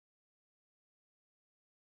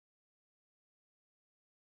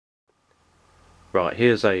Right,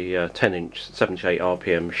 here's a 10-inch 78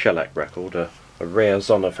 RPM shellac record, a rare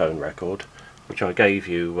Zonophone record, which I gave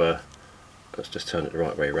you, let's just turn it the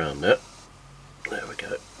right way around there. There we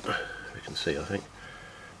go, we can see I think.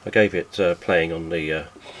 I gave it playing on the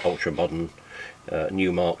ultra modern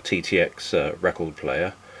Newmark TTX record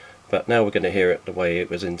player, but now we're going to hear it the way it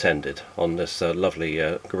was intended on this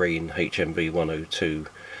lovely green HMV 102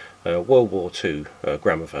 World War II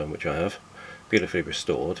gramophone, which I have, beautifully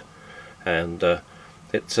restored. And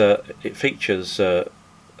it features the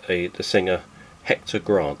singer Hector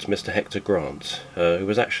Grant, Mr. Hector Grant, who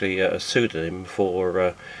was actually a pseudonym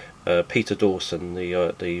for Peter Dawson,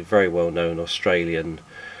 the very well-known Australian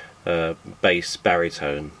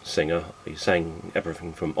bass-baritone singer. He sang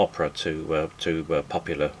everything from opera to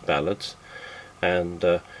popular ballads,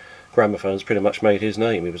 and gramophones pretty much made his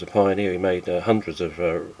name. He was a pioneer. He made hundreds of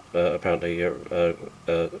apparently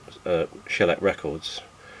shellac records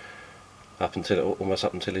almost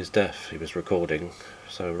up until his death. He was recording,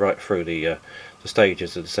 so right through the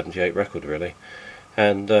stages of the 78 record really.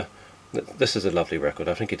 And this is a lovely record.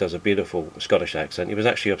 I think he does a beautiful Scottish accent. He was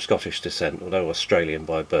actually of Scottish descent, although Australian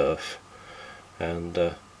by birth. And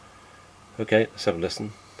okay, let's have a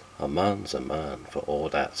listen. A Man's a Man for All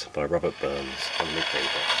That by Robert Burns on the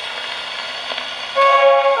keyboard.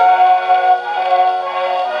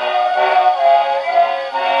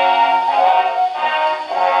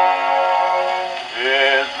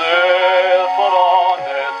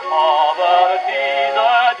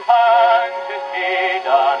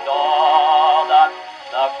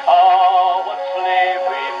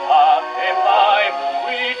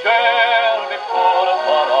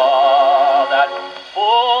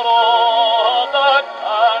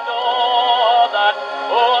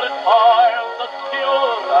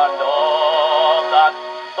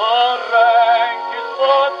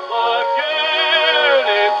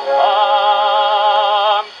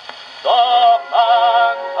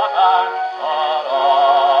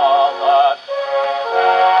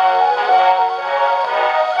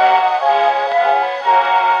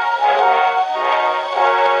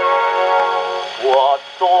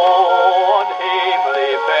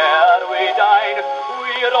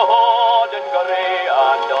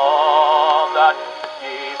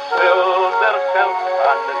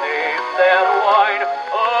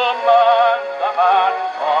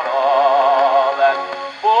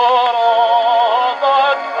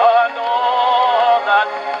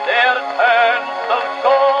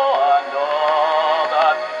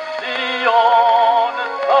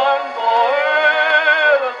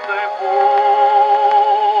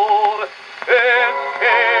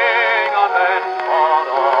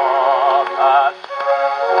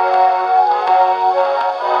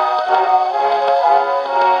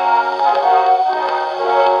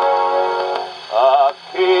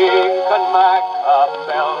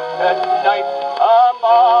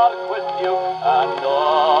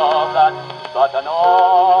 But an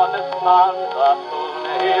honest man, the moon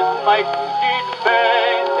is might, did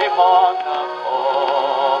face him on the